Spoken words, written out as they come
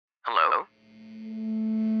Hello?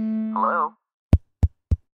 Hello?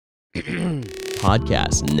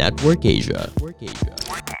 Podcast Network Asia.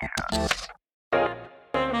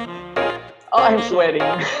 Oh, I'm sweating.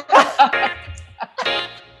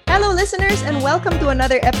 Hello, listeners, and welcome to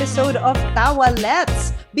another episode of Tawa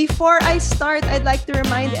Let's. Before I start, I'd like to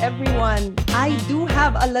remind everyone, I do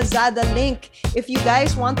have a Lazada link. If you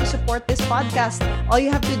guys want to support this podcast, all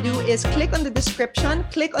you have to do is click on the description,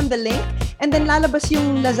 click on the link, and then lalabas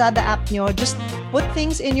yung Lazada app nyo. Just put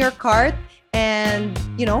things in your cart and,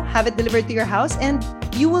 have it delivered to your house, and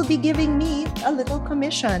you will be giving me a little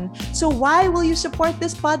commission. So why will you support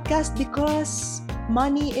this podcast? Because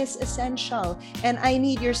money is essential and I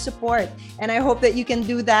need your support. And I hope that you can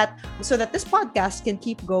do that so that this podcast can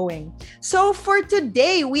keep going. So for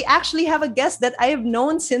today, we actually have a guest that I have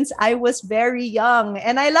known since I was very young.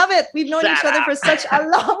 And I love it. We've known each other for such a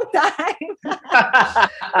long time.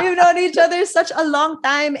 We've known each other such a long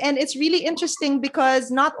time. And it's really interesting because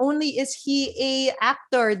not only is he a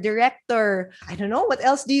actor, director, I don't know, what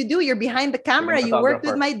else do you do? You're behind the camera. You worked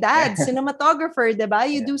with my dad, cinematographer, diba?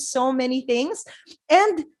 You do so many things.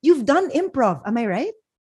 And you've done improv, am I right?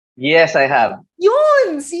 Yes, I have.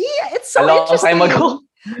 Yun! See? It's so A long interesting. time ago.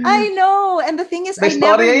 I know. And the thing is, May I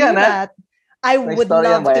never storya knew yan, ha? that. I May would storya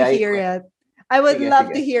love yan, to may hear icon. it. I would Sige, love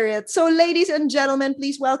sige. to hear it. So, ladies and gentlemen,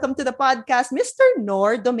 please welcome to the podcast, Mr.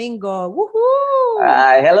 Nor Domingo. Woohoo!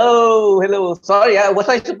 Hello. Sorry, was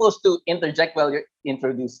I supposed to interject while you're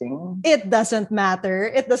introducing? It doesn't matter.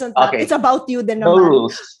 It doesn't matter. Okay. It's about you din No naman.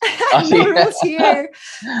 rules. No sige. rules here.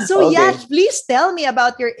 So Okay. yeah, please tell me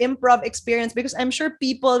about your improv experience because I'm sure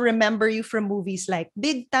people remember you from movies like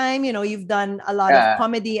Big Time. You've done a lot Yeah. of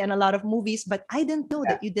comedy and a lot of movies, but I didn't know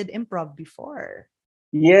that you did improv before.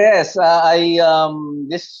 Yes,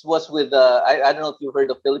 this was with I don't know if you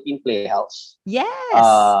heard of Philippine Playhouse. Yes.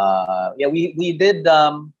 We did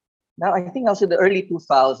now I think also the early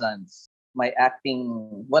 2000s.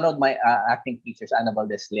 One of my acting teachers, Ana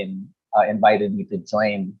Valdez-Lin, invited me to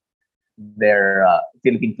join their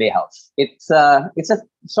Philippine Playhouse. It's a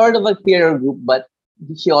sort of a theater group, but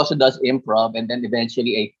she also does improv, and then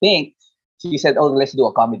eventually I think she said, "Oh, let's do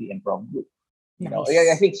a comedy improv group." Nice.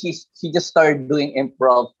 I think she just started doing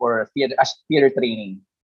improv for theater training,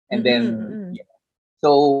 and then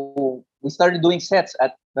so we started doing sets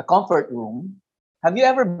at the Comfort Room. Have you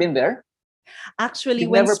ever been there? Actually, You've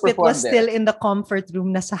when never Spit was performed still there. in the comfort room,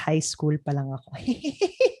 nasa high school pa lang ako.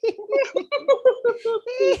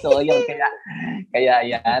 So yun, kaya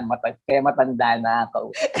yan, kaya matanda na ako.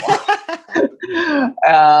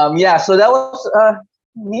 So that was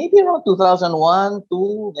maybe around 2001,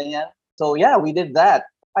 2, ganyan. So yeah, we did that.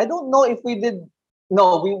 I don't know if we did.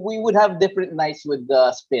 No, we would have different nights with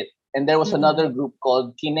the Spit, and there was another group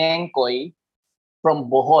called Kinengkoy from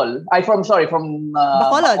Bohol. From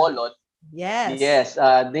Bacolod. Bacolod. Yes. Yes,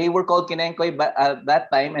 they were called Kinengkoy at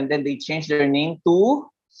that time, and then they changed their name to.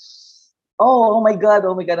 Oh my God!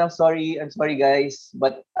 I'm sorry, guys.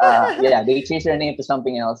 But they changed their name to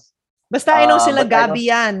something else. Basta I know sila but I know Gabi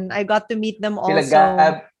yan. I got to meet them Sila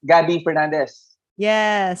also. Gabby Fernandez.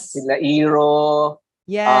 Yes. Sila Iro.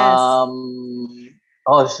 Yes.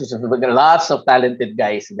 Lots of talented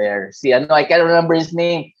guys there. I can't remember his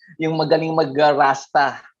name. Yung magaling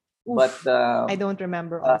mag-rasta. Oof, But I don't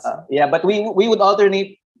remember also. but we would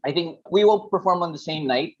alternate. I think we will perform on the same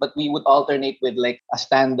night, but we would alternate with like a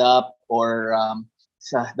stand-up or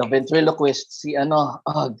the ventriloquist.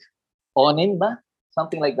 Onin ba?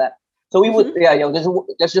 Something like that. So we would,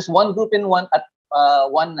 there's just one group in one at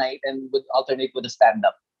one night, and would alternate with a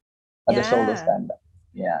stand-up, the solo stand-up.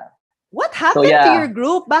 Yeah. What happened to your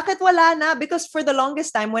group? Bakit wala na? Because for the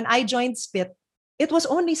longest time, when I joined Spit, it was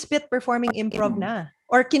only Spit performing improv na.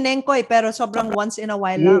 Or Kinengkoy, pero sobrang once in a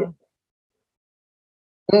while lang.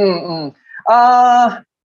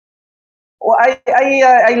 Well,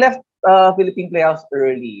 I left Philippine Playhouse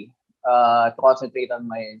early to concentrate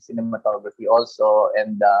on my cinematography also,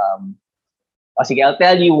 and I'll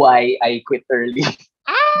tell you why I quit early.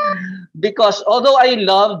 Because although I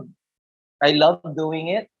loved doing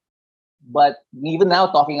it, but even now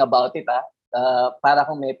talking about it, para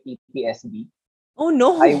akong may PTSD. Oh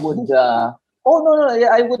no! I would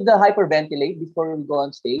I would hyperventilate before we go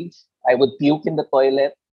on stage. I would puke in the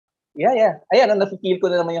toilet. Yeah. Ayan, nafe-feel ko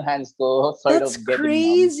na naman yung hands ko. That's of getting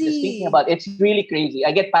crazy. Just thinking about it, it's really crazy.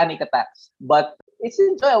 I get panic attacks. But it's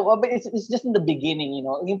enjoyable. But it's just in the beginning,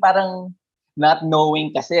 yung parang not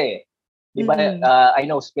knowing kasi. Diba? I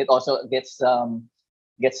know Spit also gets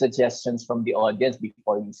suggestions from the audience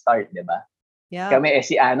before we start, diba? Yeah. Kami,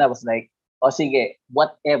 si Ana was like, sige,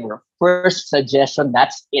 whatever. First suggestion,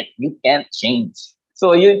 that's it. You can't change.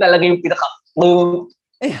 So yun talaga yung pinaka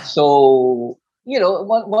Yeah. So,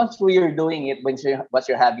 once you're doing it, once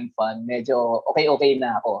you're having fun, medyo okay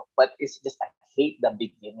na ako. But it's just, I hate the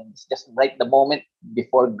beginning. It's just right the moment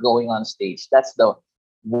before going on stage. That's the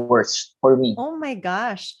worst for me. Oh my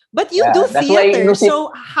gosh. But you do Yeah, that's why theater.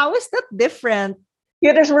 So how is that different?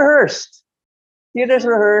 theater's rehearsed. Theater's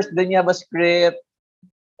rehearsed. Then you have a script.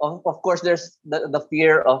 Of course, there's the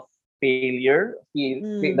fear of failure,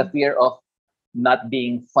 the fear of not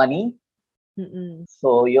being funny. Mm-mm.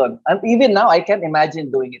 So yun. And even now, I can't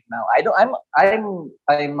imagine doing it now. I don't.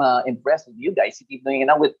 I'm impressed with you guys. You keep doing it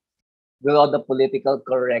now with all the political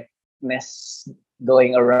correctness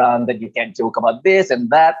going around that you can't joke about this and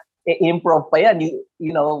that. Improv pa yan.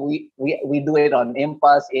 We do it on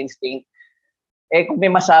impulse, instinct. Kung may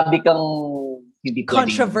masabi kang hindi pwedeng,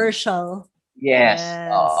 Controversial. yes.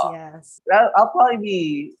 Yes. I'll probably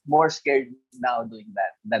be more scared now doing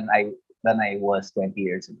that than I was 20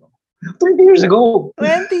 years ago. 20 years ago.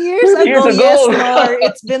 20 years 20 ago. years ago. Yes, Nor.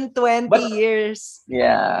 It's been 20 years.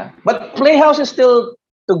 Yeah. But Playhouse is still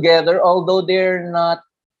together, although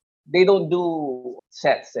they don't do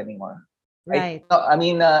sets anymore. Right.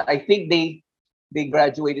 I think they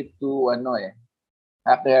graduated to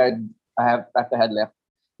after I had left,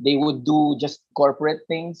 they would do just corporate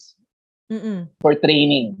things for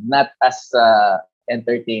training, not as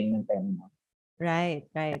entertainment anymore. Right.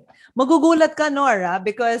 Magugulat ka, Nora,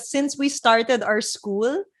 because since we started our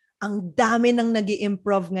school, ang dami nang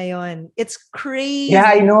nag-i-improv ngayon. It's crazy. Yeah,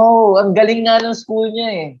 I know. Ang galing nga ng school niya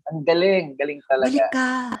eh. Ang galing talaga. Balik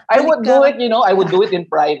ka. I would do it, I would do it in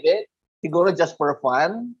private. Siguro just for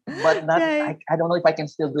fun. But not, Right. I don't know if I can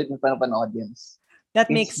still do it in front of an audience. That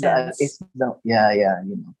makes sense. Yeah.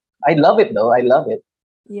 I love it though. I love it.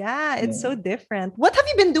 Yeah, it's so different. What have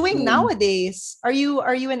you been doing nowadays? Are you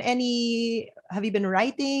in any? Have you been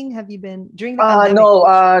writing? Have you been during the pandemic? No.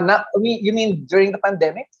 You mean during the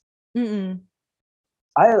pandemic? Mm-mm.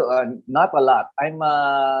 Not a lot.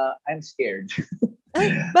 I'm scared.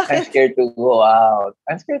 I'm Bakit? scared to go out.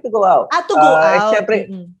 To go out. Syempre,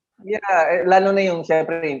 yeah, lalo na yung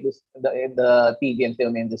syempre the TV and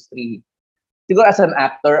film industry. Siguro as an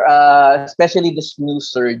actor, especially this new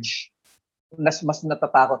surge, mas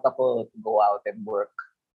natatakot ako to go out and work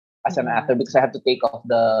as an actor because I have to take off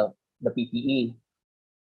the PPE.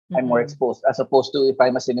 I'm more exposed as opposed to if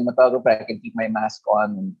I'm a cinematographer, I can keep my mask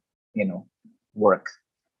on and work.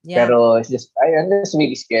 Yeah. Pero it's just I'm just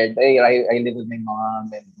really scared. I live with my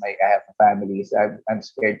mom and I have a family, so I'm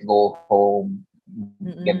scared to go home,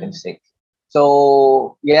 get them sick.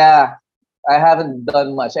 So yeah, I haven't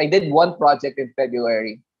done much. I did one project in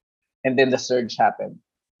February, and then the surge happened.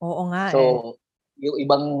 Oo nga. So yung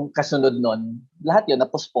ibang kasunod nun, lahat yun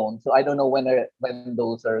na-postpone. So I don't know when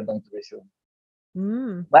those are going to resume.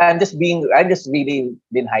 But I'm just really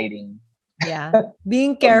been hiding. Yeah,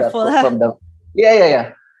 being careful.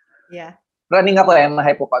 Yeah. Yeah. Running ako I'm a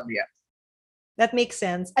hypochondriac. That makes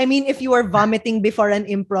sense. I mean, if you are vomiting before an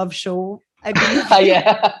improv show, I believe.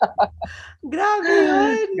 Yeah. Grabe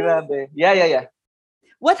yun. Grabe. Yeah.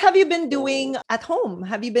 What have you been doing at home?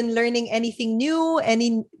 Have you been learning anything new?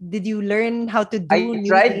 Did you learn how to do new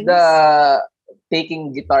tried things?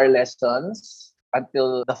 Taking guitar lessons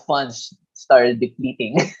until the funds started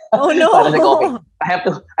depleting. Oh no. Parang like, okay,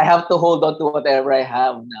 I have to hold on to whatever I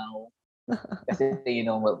have now. Kasi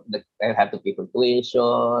I have to pay for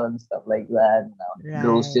tuition, stuff like that. Right.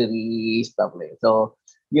 Groceries, stuff like that. So,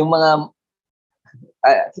 yung mga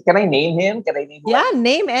can I name him? Yeah,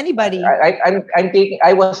 name anybody.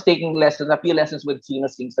 I was taking a few lessons with Chino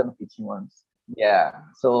Singson of Teaching Ones. Yeah.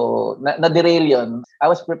 So, na-derail yun. I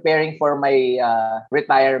was preparing for my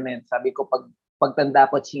retirement. Sabi ko, pagtanda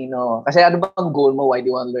ko, Chino, kasi ano bang goal mo? Why do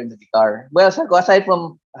you want to learn the guitar? Well, aside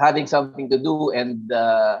from having something to do and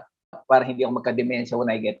para hindi ako magka-dementia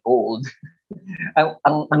when I get old,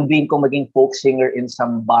 ang dream ko maging folk singer in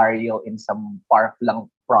some barrio, in some park lang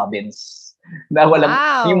province. Na walang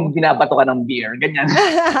yung binabato ka ng beer, ganyan.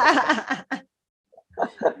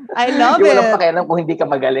 I love it. Yung walang pakialam kung hindi ka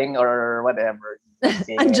magaling or whatever.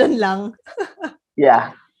 Andyan lang.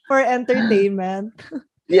 Yeah. For entertainment.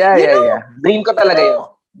 Yeah. Dream ko talaga yun.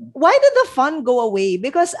 Why did the fun go away?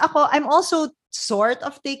 Because I'm also sort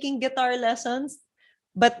of taking guitar lessons.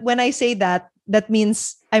 But when I say that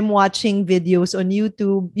means I'm watching videos on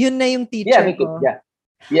YouTube. Yun na yung teacher ko.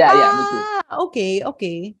 Yeah, me too.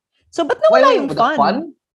 Okay. So, ba't nawala yung fun?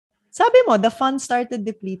 Fun? Sabi mo, the fun started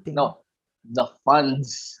depleting. No, the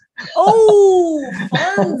funds. Oh,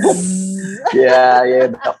 funds. yeah,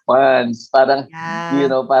 the funds. Parang,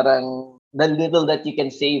 parang the little that you can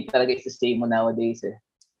save talaga is to save mo nowadays.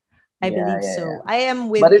 I believe so. Yeah. I am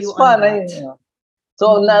with but you it's fun,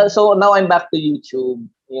 on that. So now I'm back to YouTube.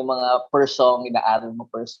 yung mga per song, inaaral mo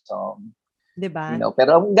per song. Diba?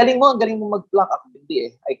 Pero ang galing mo mag-pluck. Ako hindi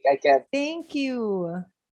eh. I can't. Thank you.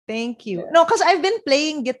 Yeah. No, because I've been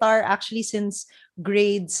playing guitar actually since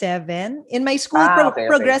grade 7. In my school, Okay.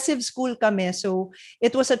 progressive school kami. So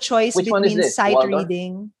it was a choice Which one is between this? sight Waldorf?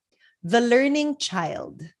 reading, The Learning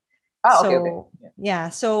Child. Okay.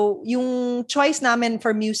 Yeah. So yung choice namin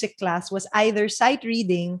for music class was either sight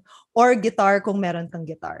reading or guitar kung meron kang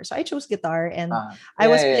guitar. So I chose guitar and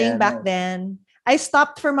I was playing back then. I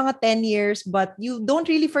stopped for mga 10 years, but you don't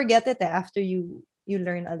really forget it after you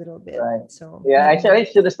learn a little bit. Right. So yeah, I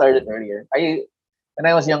should have started earlier. When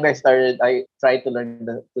I was younger, I tried to learn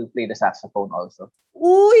to play the saxophone also.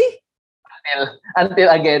 Uy! Until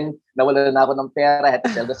again, nawalan na ako ng pera, I had to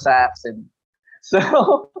sell the sax. And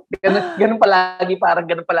so, ganun palagi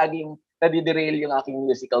yung nadi-derail yung aking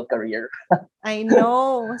musical career. I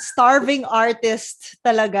know. Starving artist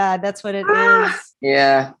talaga. That's what it is.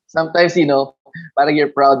 Yeah. Sometimes, parang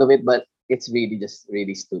you're proud of it, but it's really just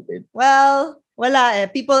really stupid. Well, wala eh.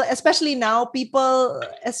 People, especially now,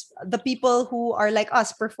 the people who are like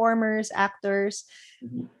us, performers, actors,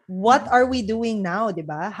 what are we doing now,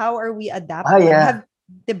 diba? How are we adapting?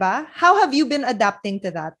 Diba? How have you been adapting to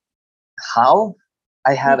that? How?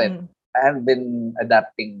 I haven't. I haven't been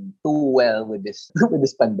adapting too well with this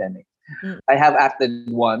pandemic. I have acted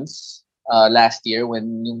once last year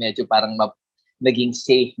when yung medyo parang naging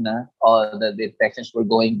safe na. All the infections were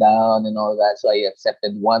going down and all that. So I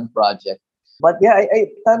accepted one project. But yeah,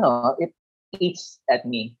 it eats at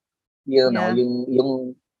me. Yung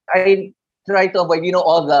I try to avoid,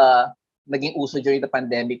 all the naging uso during the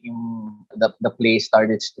pandemic, yung the play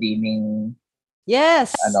started streaming.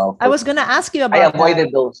 Yes. I was gonna ask you about that.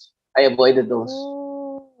 I avoided those.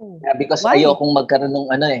 Oh. Yeah, because Why? ayokong magkaroon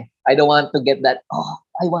ng I don't want to get that,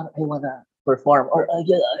 I wanna perform or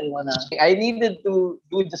I needed to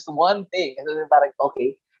do just one thing. And then parang,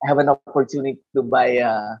 okay, I have an opportunity to buy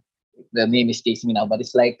the name escapes me now, but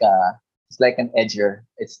it's like an edger.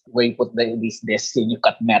 It's where you put these discs and you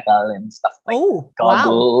cut metal and stuff like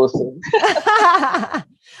goggles. Wow.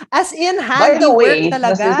 As in By the way,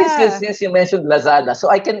 talaga. since you mentioned Lazada, so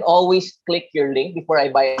I can always click your link before I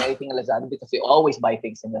buy anything in Lazada because you always buy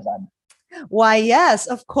things in Lazada. Why, yes,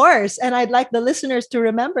 of course. And I'd like the listeners to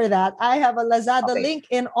remember that. I have a Lazada link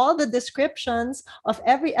in all the descriptions of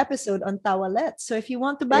every episode on Tawalet. So if you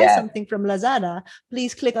want to buy something from Lazada,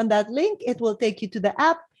 please click on that link. It will take you to the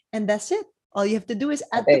app, and that's it. All you have to do is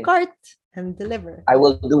add to cart and deliver. I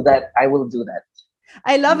will do that.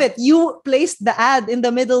 I love it. You placed the ad in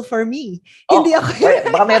the middle for me. Hindi ako.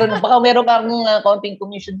 Baka meron kang konting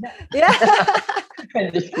commission na. Yeah. I'm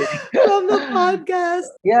just kidding. From the podcast.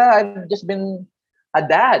 Yeah, I've just been a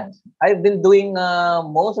dad. I've been doing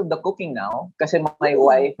most of the cooking now kasi my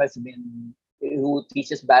wife who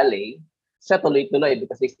teaches ballet, siya tuloy-tuloy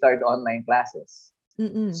because they started online classes.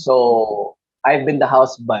 So, I've been the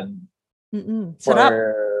husband. Sarap.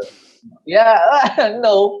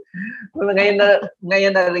 No.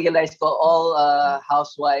 Ngayon na realize ko all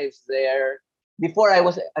housewives there. Before I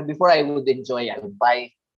would enjoy, I would buy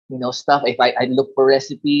stuff. If I look for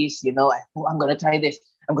recipes, I'm gonna try this.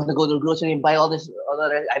 I'm gonna go to the grocery and buy all this.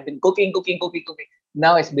 I've been cooking.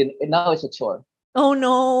 Now it's a chore. Oh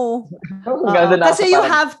no. Kasi you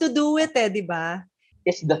have to do it, di ba?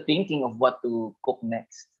 It's the thinking of what to cook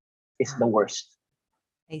next. It's the worst.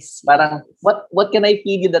 I see. Parang, what can I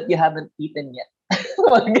feed you that you haven't eaten yet?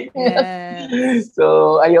 Yes.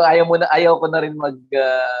 So, ayaw ko na rin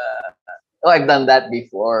I've done that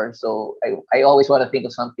before. So, I always want to think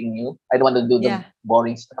of something new. I don't want to do the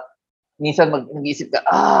boring stuff. Minsan nag-isip ka,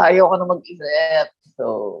 ayaw ko na mag-isip.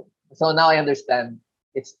 So now I understand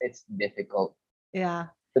it's difficult. Yeah.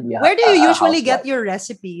 Where do you usually get your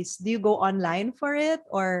recipes? Do you go online for it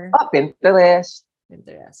or? Pinterest.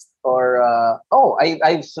 Or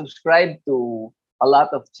I subscribed to a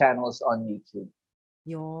lot of channels on YouTube.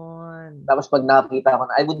 Yon. Tapos pag nakita ko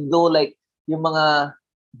na, I would go like yung mga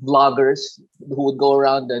vloggers who would go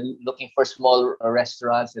around looking for small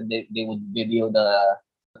restaurants and they would video the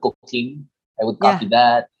cooking. I would copy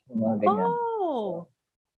that. Oh.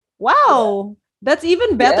 Wow. That's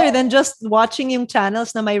even better than just watching yung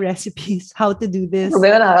channels na may recipes, how to do this.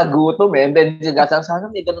 Problema, nakakagutom And then, sana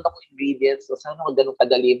may ganun ako ingredients. So, sana ganun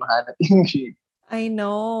kadali mahanap ingredients. I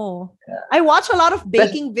know. Yeah. I watch a lot of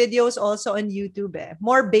baking videos also on YouTube.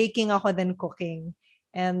 More baking ako than cooking.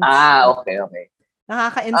 And okay.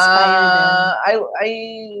 Nakaka-inspire din. I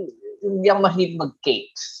hindi ako mahilig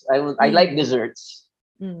mag-cakes. I like desserts.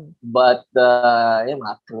 But yung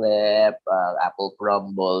mga crepe, apple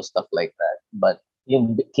crumble, stuff like that. But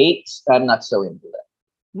yung cakes, I'm not so into that.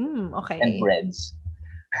 Okay. And breads.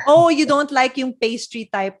 Oh, you don't like yung pastry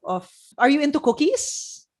type of... Are you into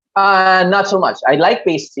cookies? Not so much. I like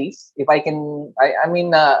pastries. If I can, I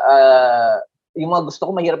mean, yung mga gusto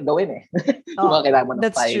ko mahirap gawin eh. Yung mga kailangan mo ng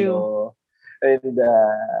That's true. phyllo and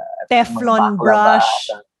Teflon mga baklava. brush.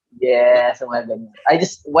 Yes, mga ganyan.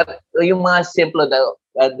 Yung mga simple that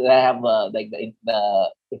I have like the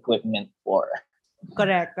equipment for.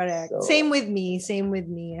 Correct. So, Same with me.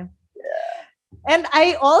 And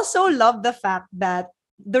I also love the fact that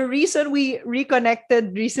the reason we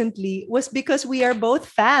reconnected recently was because we are both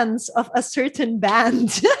fans of a certain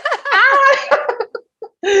band.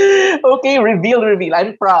 Okay, reveal.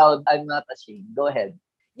 I'm proud. I'm not ashamed. Go ahead.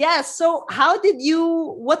 Yes. So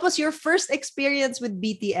what was your first experience with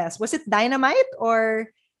BTS? Was it Dynamite or?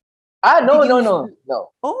 No.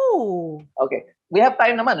 Oh. Okay. We have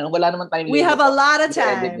time naman. No? Wala naman time. We have a lot of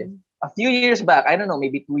time. A few years back, I don't know,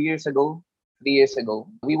 maybe 2 years ago, 3 years ago,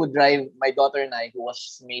 we would drive, my daughter and I, who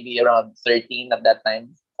was maybe around 13 at that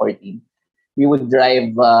time, 14, we would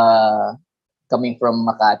drive coming from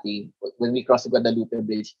Makati. When we crossed the Guadalupe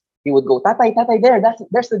Bridge, he would go, Tatay,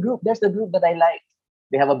 there's the group that I like.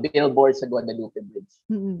 They have a billboard sa Guadalupe Bridge.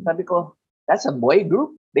 Mm-hmm. Sabi ko, that's a boy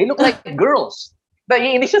group? They look like girls.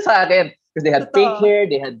 Naiinis siya sa akin. Because they had fake hair,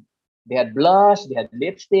 they had blush, they had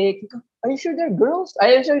lipstick. Are you sure they're girls? Are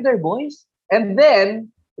you sure they're boys? And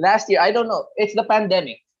then, last year, I don't know, it's the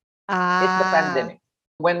pandemic. It's the pandemic.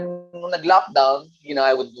 When nag-lockdown,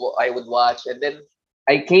 I would watch, and then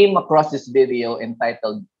I came across this video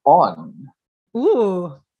entitled On.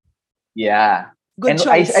 Ooh. Yeah. Good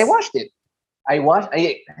choice. I watched it.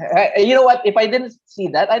 You know what? If I didn't see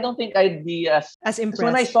that, I don't think I'd be as impressed.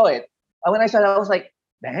 When I saw it, I was like,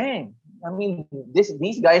 dang. I mean,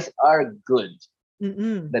 these guys are good.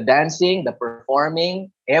 Mm-mm. The dancing, the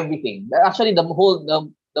performing, everything. Actually, the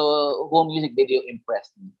whole music video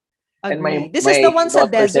impressed me. Agree. And this is the one sa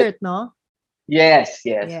desert, no? Yes.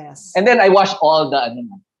 And then I watched all the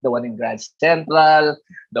one in Grand Central,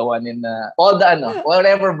 the one in all the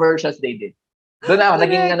whatever versions they did. Doon ako,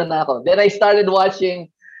 naging na ako. Then I started watching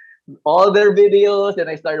all their videos, and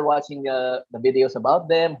I started watching the videos about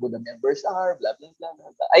them, who the members are, blah, blah, blah,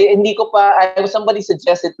 blah. Somebody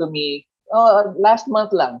suggested to me, last month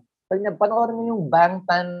lang, sabi niya, panoorin mo yung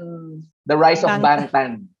Bangtan, The Rise of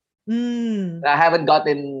Bangtan. I haven't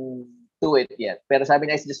gotten to it yet. Pero sabi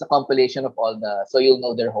niya, it's just a compilation of all so you'll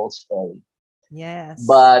know their whole story. Yes.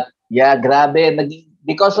 But, yeah, grabe.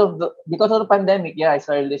 Because of the pandemic, I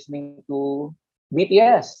started listening to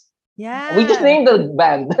BTS. Yeah. We just named the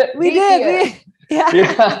band. We did.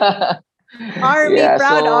 Yeah. Army,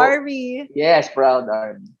 Proud Army. Yes, Proud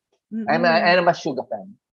Army. I'm a Suga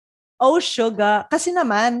fan. Oh, Suga. Kasi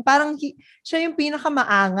naman, parang siya yung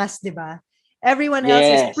pinakamaangas, di ba? Everyone else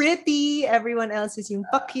is pretty. Everyone else is yung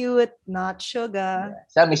pa-cute. Not Suga.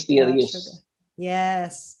 Siya mysterious.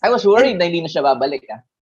 Yes. I was worried na hindi na siya babalik.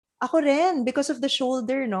 Ako rin, because of the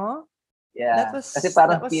shoulder, no? Yeah. Kasi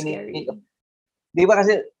parang scary. Di ba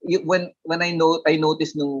kasi when I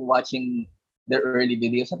noticed nung watching their early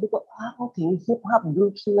videos, sabi ko, okay, hip-hop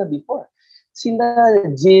group sila before. Sila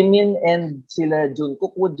Jimin and sila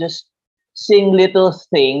Jungkook would just sing little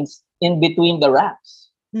things in between the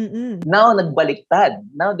raps. Mm-mm. Now, nagbaliktad.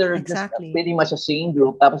 Now, they're just pretty much a singing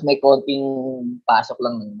group, tapos may konting pasok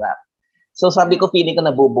lang ng rap. So, sabi ko, feeling ko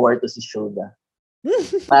nabobore to si Suga.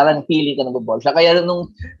 Parang feeling ko nabobore siya. Kaya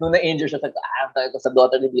nung na-injure siya, sabi ko, sa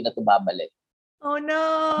daughter, hindi na ito babalik. Oh,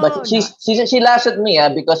 no. But she laughed at me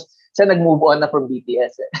because siya nag-move on na from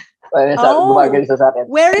BTS. Gumagano siya sa akin.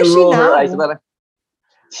 Where is she now?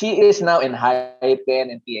 She is now in Hypen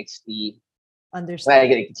and TXT. Understand.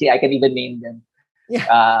 I can even name them.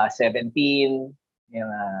 Yeah. 17,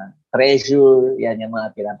 yung Treasure, yan yung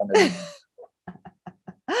mga pinapanood.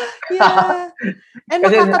 Yeah. And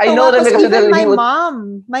nakakatawa kasi even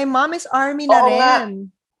my mom is Army na rin.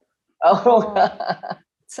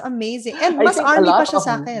 It's amazing. And mas Army pa siya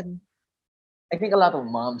sa akin. I think a lot of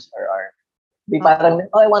moms are Di parang,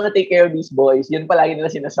 I want to take care of these boys. Yun palagi nila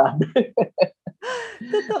sinasabi.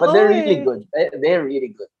 But they're really good. They're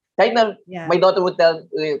really good. Kahit na, my daughter would tell,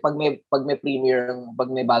 pag may premiere, pag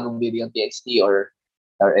may bagong video on TXT or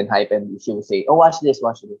in Hypen, she would say, watch this. So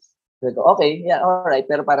I go, okay, yeah, alright.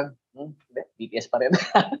 Pero parang, BTS pa rin.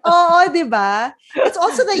 Oo, di ba? It's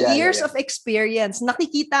also the years of experience.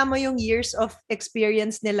 Nakikita mo yung years of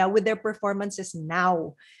experience nila with their performances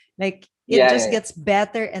now. Like, it just gets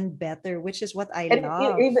better and better, which is what I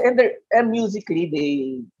love. And musically,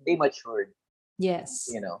 they matured. Yes.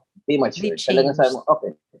 They matured. They changed.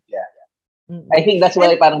 Okay. Yeah. I think that's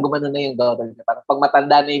why parang gumano na yung daughter niya. Parang pag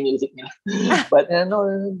matanda na yung music nila. But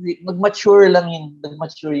mag-mature lang yung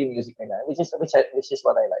music nila, which is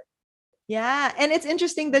what I like. Yeah, and it's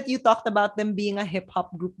interesting that you talked about them being a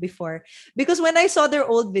hip-hop group before. Because when I saw their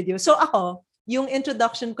old videos, so ako, yung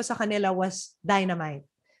introduction ko sa kanila was Dynamite.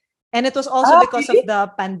 And it was also because really? of the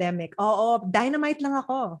pandemic. Oo, Dynamite lang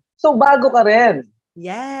ako. So, bago ka rin.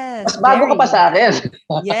 Yes. Mas bago ka pa sa akin.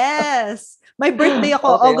 Yes. My birthday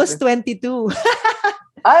ako, Okay, August 22.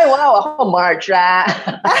 Ay, wow. Ako, March.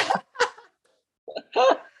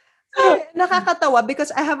 Nakakatawa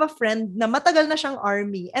because I have a friend na matagal na siyang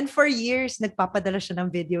army and for years nagpapadala siya ng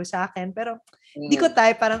video sa akin pero di ko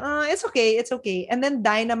type parang it's okay and then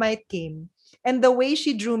Dynamite came and the way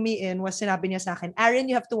she drew me in was sinabi niya sa akin, Aaron,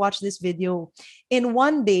 you have to watch this video. In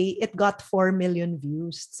one day it got 4 million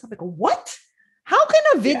views. Sabi ko, what? How can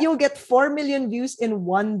a video get 4 million views in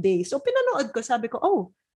one day? So pinanood ko, sabi ko,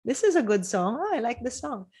 oh, this is a good song. I like this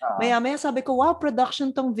song. Maya sabi ko, wow,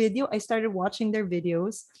 production tong video. I started watching their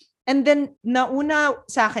videos. And then, nauna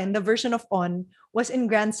sa akin, the version of On was in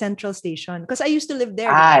Grand Central Station. Because I used to live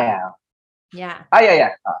there. Yeah. Yeah.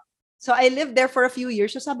 So I lived there for a few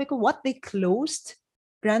years. So sabi ko, what? They closed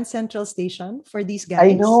Grand Central Station for these guys?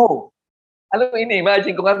 I know. Alam mo,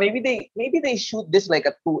 imagine ko nga, maybe they shoot this like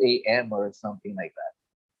at 2 a.m. or something like that.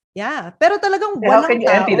 Yeah. Pero talagang walang how can you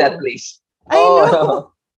tao. empty that place? I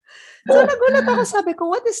know. So nagulat ako, sabi ko,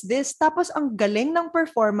 what is this? Tapos ang galing ng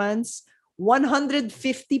performance, 150%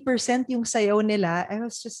 yung sayaw nila. I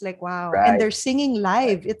was just like, wow. Right. And they're singing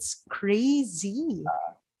live. It's crazy.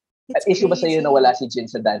 At issue ba sa'yo na wala si Jin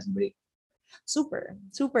sa dance break? Super.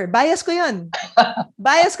 Bias ko yun.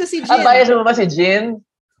 Bias ko si Jin. Bias mo ba si Jin?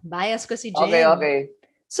 Bias ko si Jin. Okay.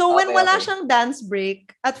 So when wala siyang dance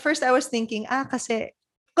break, at first I was thinking,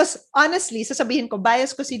 because honestly, sasabihin ko,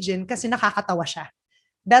 bias ko si Jin kasi nakakatawa siya.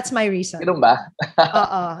 That's my reason. Ganun ba?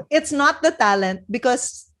 It's not the talent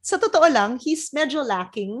because sa totoo lang, he's medyo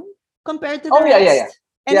lacking compared to the rest. Yeah.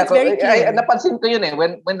 And it's very clear. Napansin ko yun eh.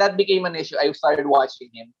 When that became an issue, I started watching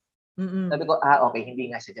him. Sabi ko, okay, hindi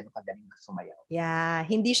nga siya ganun kagaling sumayaw. Yeah,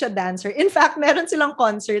 hindi siya dancer. In fact, meron silang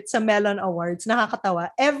concert sa Melon Awards. Nakakatawa.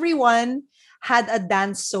 Everyone had a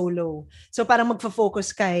dance solo. So parang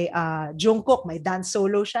magfo-focus kay Jungkook, may dance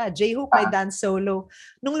solo siya. J-Hope, may dance solo.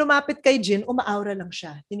 Nung lumapit kay Jin, umaaura lang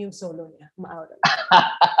siya. Yun yung solo niya. Umaaura lang.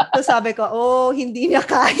 So sabi ko, hindi niya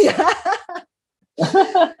kaya.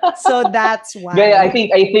 So that's why. Yeah, I think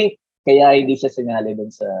kaya hindi siya sinali dun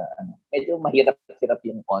sa medyo mahirap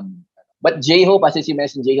yung On. But J-Hope, as you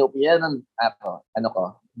mentioned, J-Hope, yan ang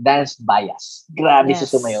dance bias. Grabe siya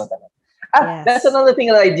sumayaw talaga. That's another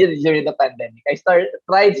thing that I did during the pandemic. I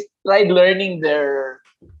tried learning their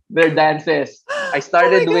dances. I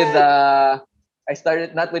started not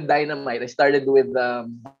with Dynamite. I started with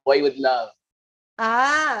Boy With Love.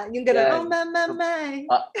 Yung gano'n. Mamay.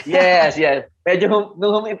 Yes. Medyo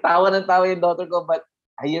nung tawa yung daughter ko, but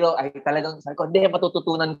I talagang sabi ko, hindi,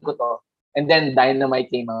 matututunan ko to. And then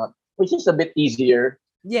Dynamite came out, which is a bit easier.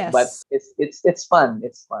 Yes. But it's fun.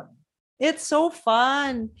 It's fun. It's so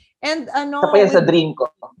fun. And Isa pa yan sa dream ko.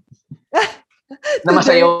 Na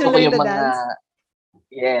masayaw ko yung mga dance.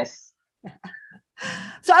 Yes.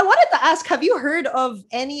 So I wanted to ask, have you heard of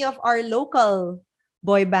any of our local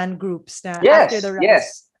boy band groups na after the rise?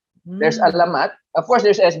 Yes. There's Alamat. Of course,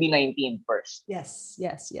 there's SB19 first. Yes.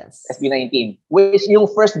 SB19. Which yung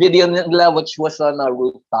first video nila, which was on a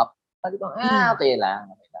rooftop. Sabi ko, okay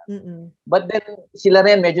lang. But then, sila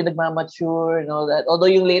rin medyo nagmamature and all that.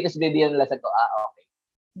 Although yung latest video nila, sabi ko, okay.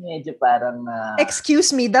 Medyo parang...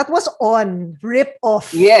 Excuse me, that was On. Rip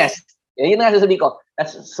off. Yes. Yun na sasabihin ko,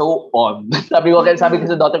 that's so On. sabi ko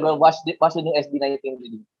sa daughter ko, watch the new SB19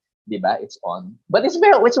 video. Diba? It's On. But it's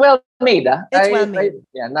well made, It's well made.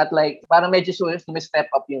 Not like, parang medyo step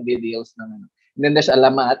up yung videos. And then there's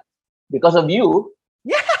Alamat. Because of you.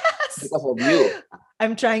 Yes! Because of you.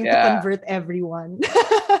 I'm trying to convert everyone.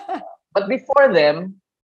 But before them,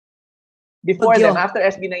 after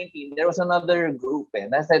SB19, there was another group.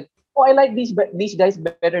 And I said, I like these guys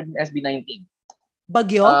better than SB19.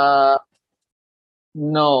 Bagyo?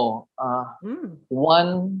 No.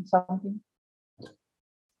 One something.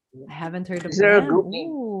 I haven't heard of Is there them. a group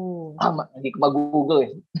name? Hindi ko mag-google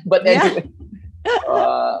eh. But anyway.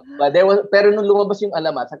 But there was, pero nung lumabas yung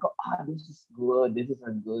Alamat, sabi ko, this is good. This is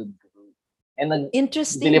a good group. And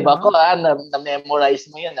interesting. Bilib ako,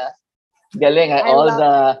 na-memorize mo yun, Galing,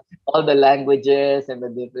 all the languages and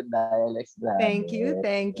the different dialects. Thank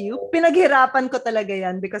you. Pinaghirapan ko talaga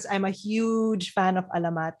yan because I'm a huge fan of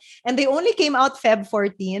Alamat. And they only came out Feb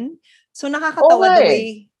 14. So nakakatawa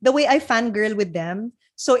the way I fangirl with them.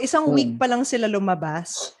 So isang week pa lang sila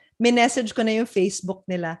lumabas. minessage ko na yung Facebook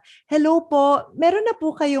nila. Hello po, meron na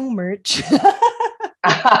po kayong merch?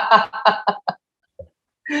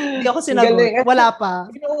 Hindi ako sinagot. Galing. Wala pa.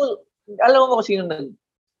 You know, alam mo kung sino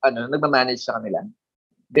nagmamanage sa kanila?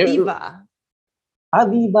 Viva.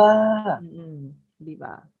 Viva.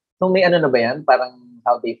 Viva. So may na ba yan? Parang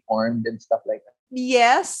how they formed and stuff like that?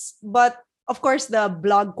 Yes, but of course, the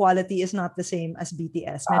blog quality is not the same as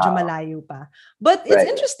BTS. Medyo malayo pa. But it's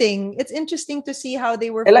interesting. It's interesting to see how they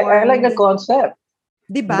were formed. I like the concept.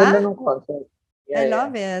 Diba? Ganda ng concept. Yeah, I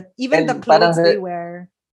love it. Even the clothes they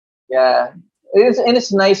wear. Yeah.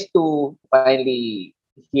 It's nice to finally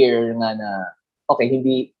hear na okay,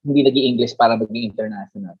 hindi nag-i-English para maging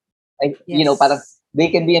international. You know, parang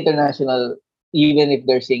they can be international even if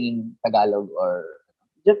they're singing Tagalog or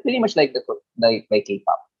just pretty much like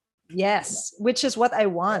K-pop. Yes, which is what I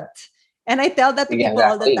want. And I tell that to people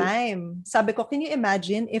all the time. Sabi ko, can you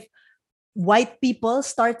imagine if white people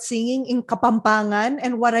start singing in Kapampangan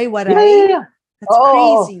and Waray-Waray? Yeah. That's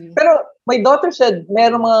crazy. Pero my daughter said may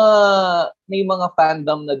mga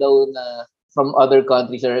fandom na daw na from other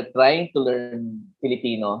countries are trying to learn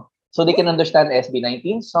Filipino so they can understand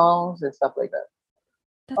SB19 songs and stuff like that.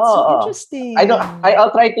 That's so interesting.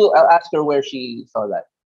 I'll ask her where she saw that.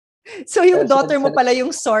 So yung daughter mo pala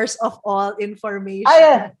yung source of all information.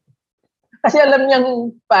 Yeah. Kasi alam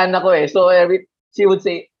niyang fan ako eh. So she would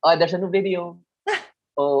say, there's a new video.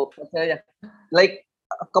 Like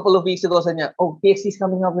a couple of weeks ago sa niya, TXT is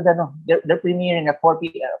coming up with they're premiering at 4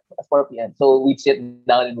 p.m. So we'd sit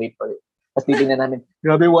down and wait for it. Tapos titignan namin,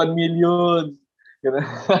 grabe 1 million.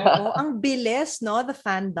 Ang bilis, no? The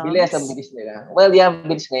fandoms. Ang bilis nila. Well, yeah,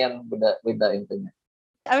 bilis ngayon with the internet.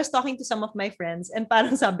 I was talking to some of my friends and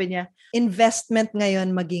parang sabi niya, investment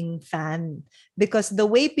ngayon maging fan. Because the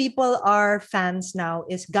way people are fans now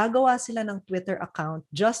is gagawa sila ng Twitter account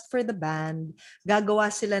just for the band.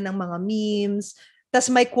 Gagawa sila ng mga memes.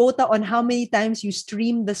 Tas may quota on how many times you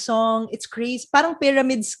stream the song. It's crazy. Parang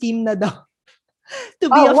pyramid scheme na daw. To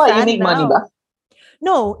be a fan you make now. Money ba?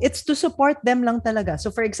 No, it's to support them lang talaga.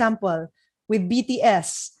 So for example, with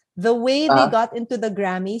BTS, the way they got into the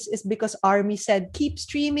Grammys is because ARMY said, keep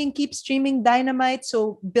streaming Dynamite,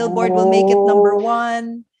 so Billboard will make it number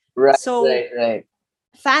 1. Right, so, right.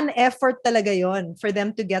 Fan effort talaga yon for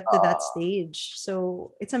them to get to that stage.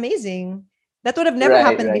 So, it's amazing. That would have never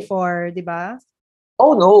happened before, di ba?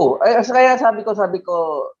 Oh, no. Kaya sabi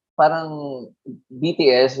ko, parang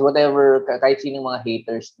BTS, whatever, kahit sinong mga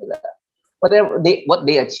haters nila, what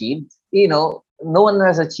they achieved, you know, no one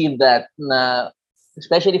has achieved that na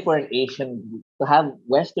especially for an Asian group, to have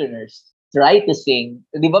Westerners try to sing.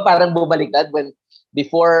 Di ba parang bumaliktad when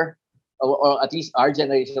before, or at least our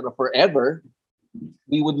generation or forever,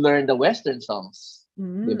 we would learn the Western songs.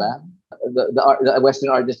 Di ba? The Western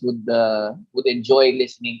artists would enjoy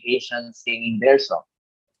listening Asians singing their song.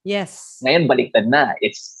 Yes. Ngayon baliktad na.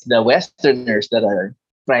 It's the Westerners that are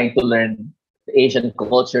trying to learn the Asian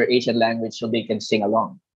culture, Asian language so they can sing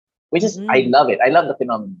along. Which is, I love it. I love the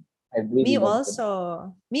phenomenon. Really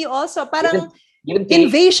Me also. Parang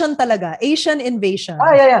invasion talaga. Asian invasion.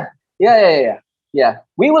 Yeah.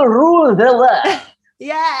 We will rule the world.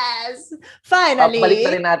 Yes. Finally. Balik na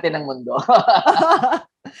rin natin ang mundo.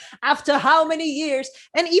 After how many years?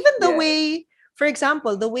 And even the way, for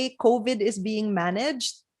example, the way COVID is being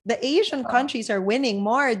managed, the Asian countries are winning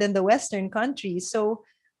more than the Western countries. So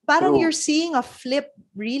parang you're seeing a flip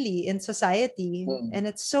really in society and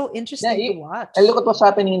it's so interesting to watch. And look at what's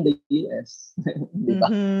happening in the US. Diba?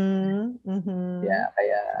 Yeah,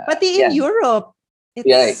 kaya pati in Europe,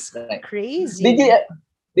 it's crazy.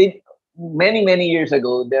 Many years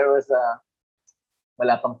ago, there was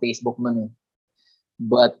wala pang Facebook man eh.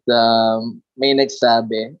 But may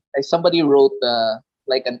nagsabi, somebody wrote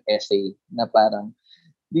like an essay na parang,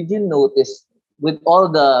 did you notice with all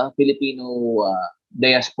the Filipino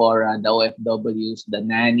diaspora, the OFWs, the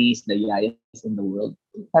nannies, the yayas in the world,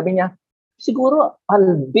 sabi niya, siguro a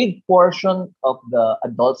big portion of the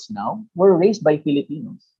adults now were raised by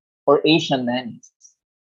Filipinos or Asian nannies.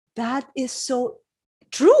 That is so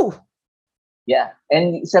true. Yeah.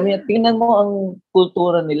 And sabi niya, tingnan mo ang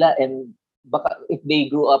kultura nila and baka if they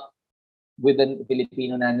grew up with the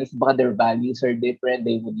Filipino nannies, baka their values are different,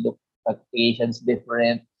 they would look at Asians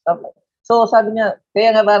different. So sabi niya,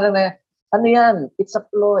 kaya nga parang na, ano yan? It's a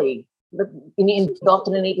ploy.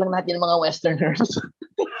 Ini-indoctrinate lang natin ng mga Westerners.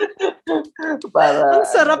 Para, ang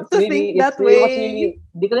sarap to think that way.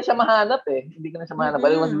 Hindi ko na siya mahanap eh.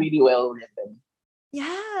 But it was really well written.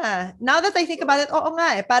 Yeah. Now that I think about it, oo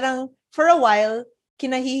nga eh. Parang for a while,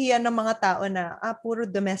 kinahihiyan ng mga tao na, puro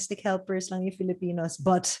domestic helpers lang yung Filipinos.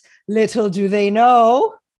 But little do they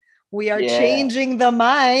know, We are Yeah. changing the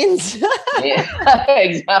minds. Yeah,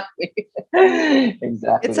 exactly.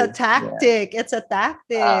 Exactly. It's a Yeah. tactic. It's a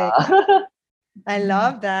tactic. I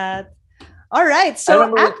love that. All right. I So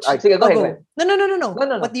remember with, actually, sige, go oh, ahead, go go. ahead. No. No, no, What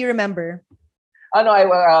no. do you remember? No,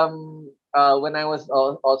 when I was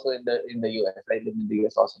also in the US, I lived in the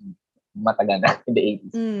US also matagal na in the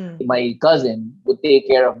 80s. Mm. My cousin would take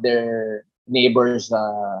care of their neighbor's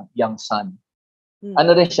young son. Mm.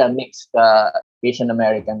 Ano rin siya, mixed Asian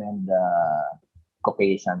American and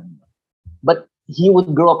Caucasian. But he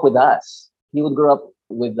would grow up with us. He would grow up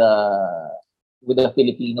with the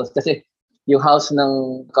Filipinos kasi yung house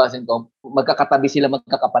ng cousin ko, magkakatabi sila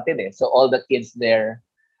magkakapatid eh. So all the kids there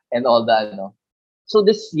and all the ano. So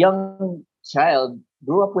this young child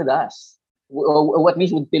grew up with us. Or at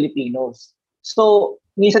least with Filipinos. So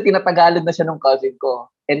minsan tinatagalog na siya ng cousin ko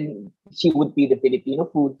and she would feed the Filipino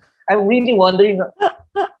food. I'm really wondering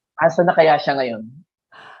asa na kaya siya ngayon?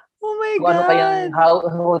 Oh my Kung ano kayang, God.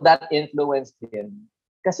 how that influenced him.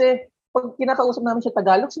 Kasi, pag kinakausap namin siya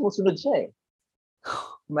Tagalog, sumusunod siya eh.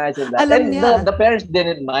 Imagine that. Alam And niya. the parents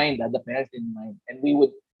didn't mind. The parents didn't mind. And we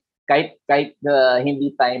would, kahit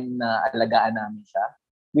hindi time na alagaan namin siya,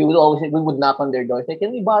 we would knock on their door, say,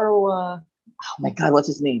 can we borrow, oh my God, what's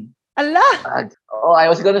his name? Allah. I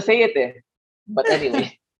was gonna say it eh. But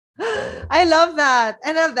anyway. I love that.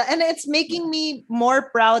 I love that. And it's making me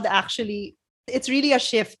more proud, actually. It's really a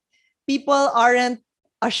shift. People aren't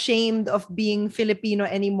ashamed of being Filipino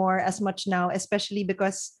anymore as much now, especially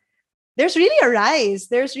because there's really a rise.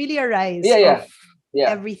 There's really a rise of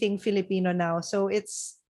everything Filipino now. So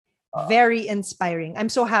it's very inspiring. I'm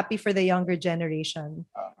so happy for the younger generation.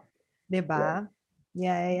 Diba?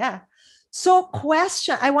 Yeah. So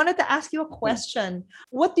I wanted to ask you a question.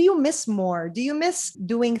 What do you miss more? Do you miss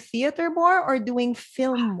doing theater more or doing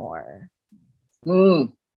film more?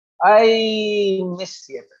 I miss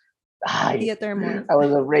theater. Theater more. I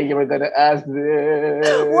was afraid you were gonna ask this.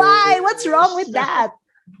 Why? What's wrong with that?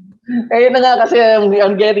 Ayun na nga kasi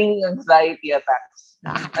I'm getting anxiety attacks.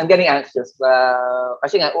 I'm getting anxious.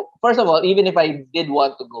 Kasi nga, first of all, even if I did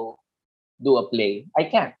want to go do a play, I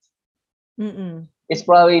can't. Mm-mm. It's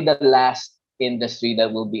probably the last industry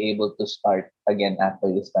that will be able to start again after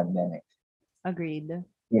this pandemic. Agreed.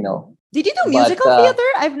 You know. Did you do musical theater?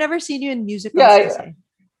 I've never seen you in musicals. Yeah,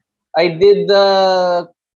 I did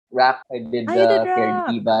rap. I did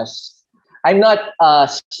Divas. I'm not a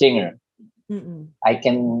singer. Mm-mm. I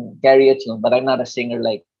can carry a tune, but I'm not a singer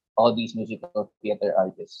like all these musical theater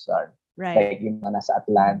artists are. Right. Like yung mga nasa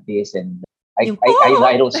Atlantis and I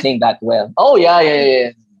don't sing that well. Oh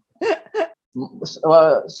yeah. Most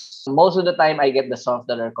of the time I get the songs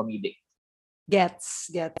that are comedic.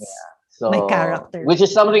 Gets. Yeah. So, my character. Which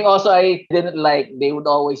is something also I didn't like. They would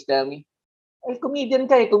always tell me, comedian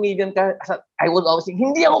ka. I would always say,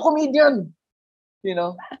 hindi ako comedian. You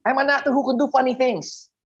know, I'm an actor who can do funny things.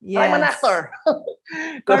 Yes. I'm an actor.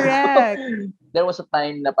 Correct. There was a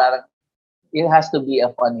time na parang it has to be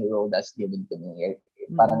a funny role that's given to me.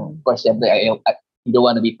 Parang, of course, I don't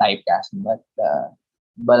want to be typecast,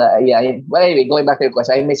 but anyway, going back to your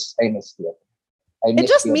question, I miss theater. It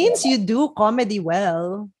just means you do comedy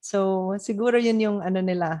well. So, siguro yun yung ano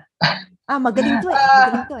nila. Magaling to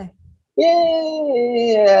eh.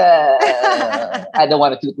 Yeah. I don't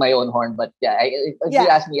want to toot my own horn, but if you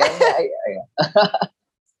ask me,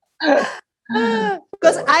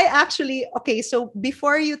 because I actually, so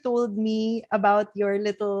before you told me about your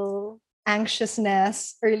little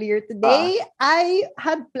anxiousness earlier today, I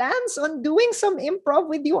had plans on doing some improv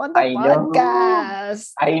with you on the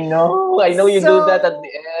podcast. I know you do that at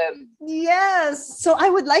the end. Yes. So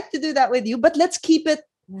I would like to do that with you, but let's keep it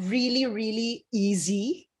really, really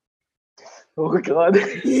easy. Oh my God.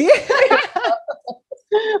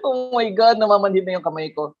 Oh my God, namamanhid na yung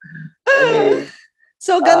kamay ko. Anyway.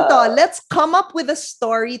 So, ganito, let's come up with a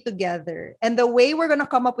story together. And the way we're going to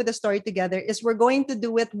come up with a story together is we're going to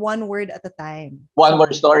do it one word at a time. One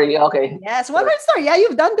word story, okay. Yes, one word story. Yeah,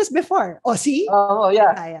 you've done this before. Oh, see? Oh,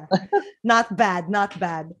 yeah. Not bad.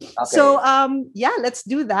 Okay. So, let's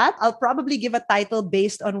do that. I'll probably give a title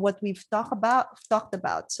based on what we've talked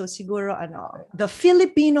about. So, siguro, The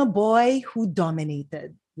Filipino Boy Who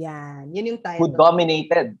Dominated. Yan. Yun yung title. Who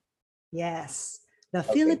dominated? Yes. The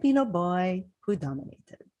Filipino Boy Who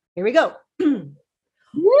Dominated. Here we go.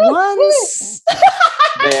 Once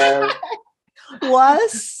there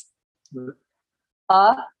was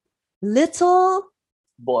a little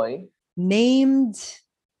boy named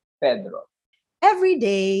Pedro. Every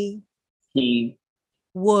day he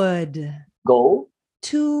would go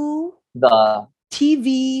to the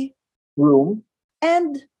TV room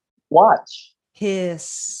and watch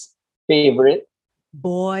his favorite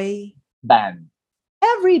boy band.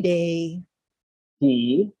 every day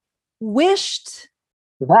He wished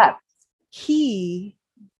that he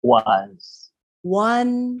was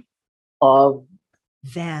one of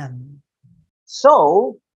them.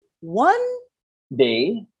 so One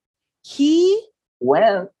they he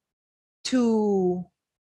went to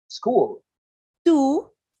school, learn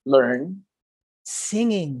learn,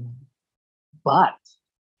 singing. but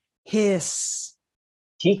His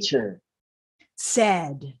teacher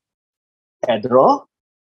said, Pedro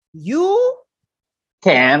 "You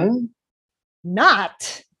can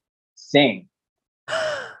not." sing.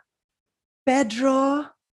 Pedro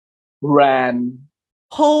Ran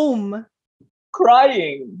home.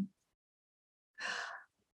 crying.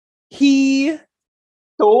 He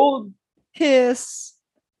Told his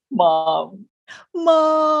mom,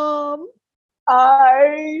 mom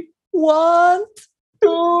I want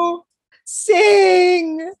to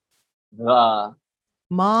sing. the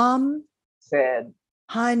Mom, said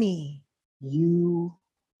honey, you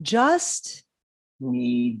just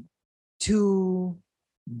need to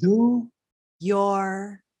do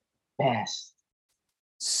your best.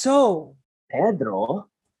 so Pedro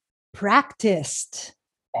practiced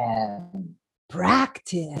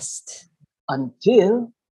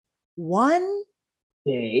until one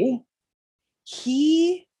day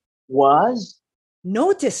he was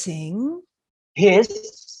noticing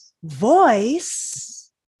his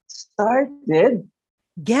voice started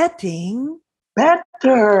getting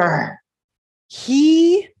better.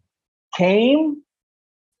 he Came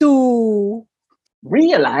to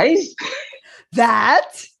realize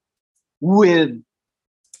that with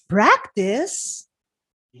practice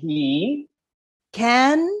he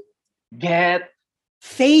can get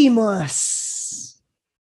famous.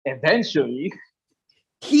 eventually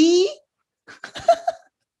He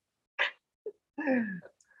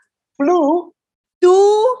flew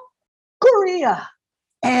to Korea,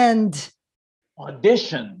 and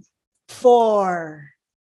auditioned for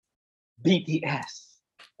BTS,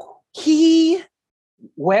 he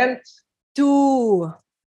went to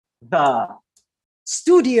the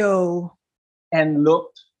studio and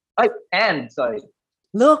looked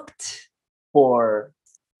for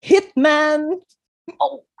hitman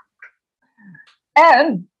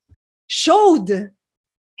and showed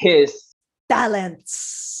his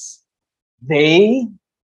talents. they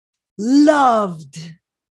Loved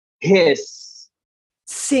his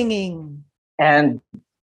singing. and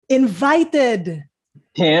Invited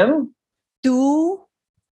him to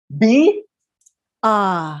be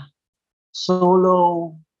a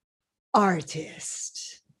solo.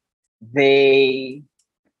 artist. They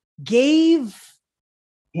Gave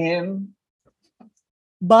him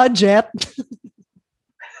budget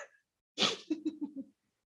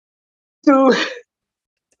to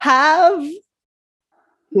have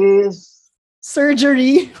his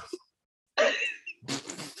surgery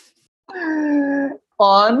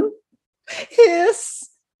on his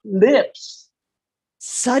lips.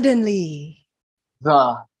 suddenly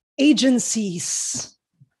The agencies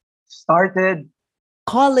started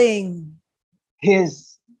calling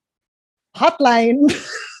his hotline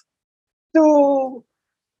to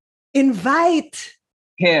invite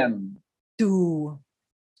him to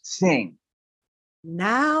sing.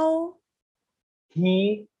 now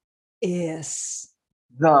He is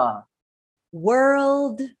the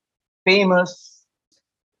world famous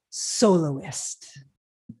soloist.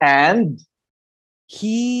 and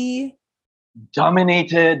He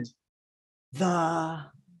dominated the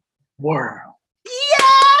world.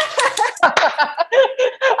 yeah.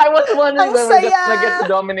 I was wondering Ang when we're gonna saya! get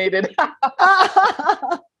dominated.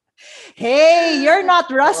 Hey, you're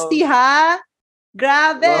not rusty, ha?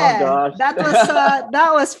 Grabe. Oh, gosh.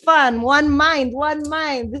 That was fun. One mind.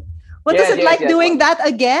 What Yes, is it yes, like yes. doing that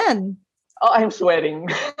again? Oh, I'm sweating.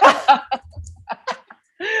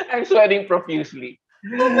 I'm sweating profusely.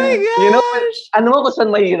 Oh my gosh. You know, ano mo kung saan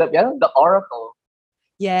mahirap yan? The oracle.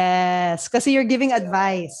 Yes, kasi you're giving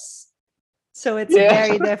advice. So it's Yeah.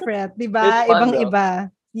 very different, di ba? It's fun, though. Ibang-iba.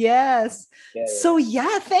 Yes. Yeah, So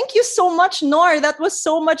yeah, thank you so much, Nor. That was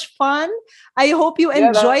so much fun. I hope you Yeah,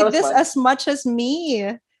 that enjoyed was this fun. as much as me.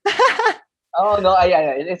 Oh no,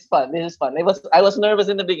 it's fun. This is fun. I was nervous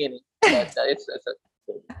in the beginning, but it's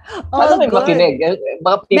All Sana may good. makinig.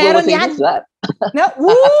 Baka people Meron will say, yan. who's that?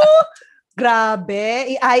 Woo!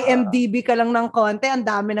 Grabe. I-IMDb ka lang ng konti. Ang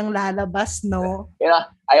dami ng lalabas, no? Yeah,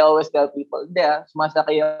 I always tell people, hindi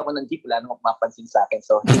sumasakay ako ng jeep, wala namang mapansin sa akin.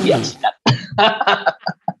 So, hindi ako sikat.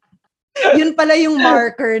 Yun pala yung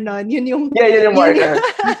marker nun. Yun yung... Yeah, yun yung marker.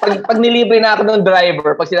 pag nilibre na ako ng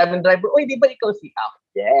driver, pag sinabi ng driver, uy, di ba ikaw si Al?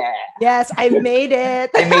 Yeah. Yes, I made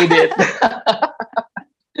it. I made it.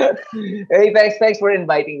 Hey, thanks for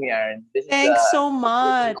inviting me, Aaron. This is Thanks so it's an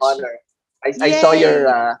much. honor. I saw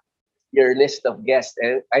Yay. your list of guests.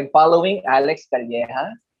 I'm following Alex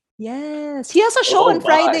Calleja. Yes. He has a show Oh on my!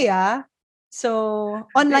 Friday, ah. So,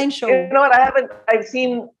 online You show. know what? I've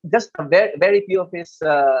seen just a very few of his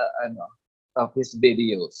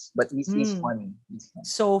videos, but he's Mm, funny. He's funny.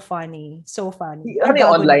 so funny. So funny. Ano yung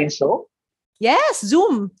Gago online naman. show? Yes,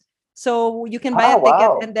 Zoom. So, you can buy Ah, a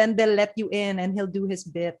ticket wow. and then they'll let you in and he'll do his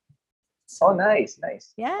bit. Oh, So, nice.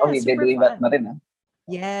 yeah, They're super doing that na fun. rin, ah.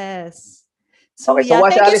 Yes. So, Okay, so yeah,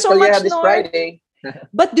 watch thank you Alex so Calleja much, this Nor. Friday.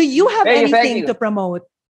 But do you have Thank anything you. to promote?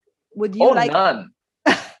 Would you Oh, like... none.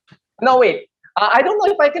 No, wait. I don't know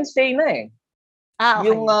if I can say na eh.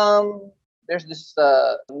 Yung okay. there's this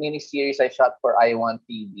mini series I shot for I1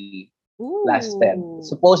 TV last Feb. Ooh,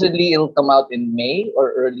 Supposedly it'll come out in May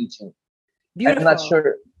or early June. I'm not beautiful.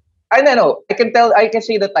 sure. I don't know. I can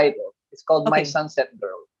say the title. It's called My Okay, Sunset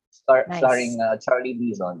Girl, nice. starring Charlie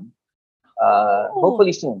Dizon. Oh,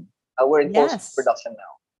 Hopefully soon. We're in post yes. production now.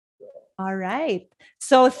 All right.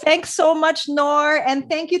 So thanks so much, Nor. And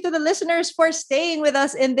thank you to the listeners for staying with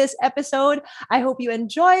us in this episode. I hope you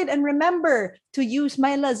enjoyed. And remember to use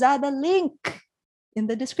my Lazada link in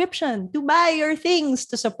the description to buy your things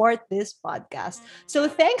to support this podcast. So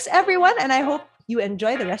thanks, everyone. And I hope you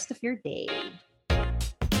enjoy the rest of your day.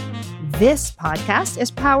 This podcast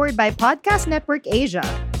is powered by Podcast Network Asia.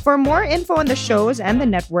 For more info on the shows and the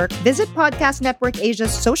network, visit Podcast Network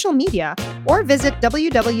Asia's social media or visit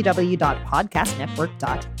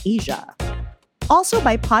www.podcastnetwork.asia. Also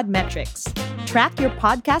by Podmetrics. Track your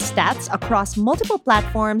podcast stats across multiple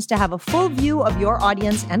platforms to have a full view of your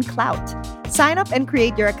audience and clout. Sign up and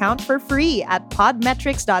create your account for free at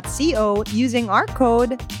podmetrics.co using our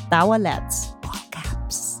code TAWALETS. All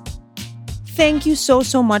caps. Thank you so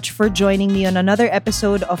much for joining me on another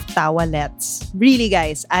episode of Tawalets. Really,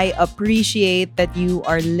 guys, I appreciate that you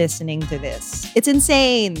are listening to this. It's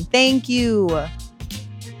insane. Thank you.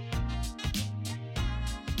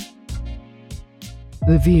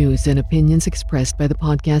 The views and opinions expressed by the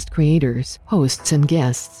podcast creators, hosts, and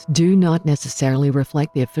guests do not necessarily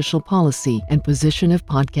reflect the official policy and position of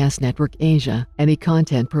Podcast Network Asia. Any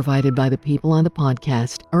content provided by the people on the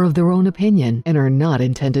podcast are of their own opinion and are not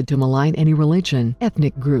intended to malign any religion,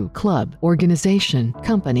 ethnic group, club, organization,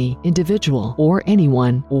 company, individual, or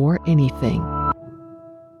anyone or anything.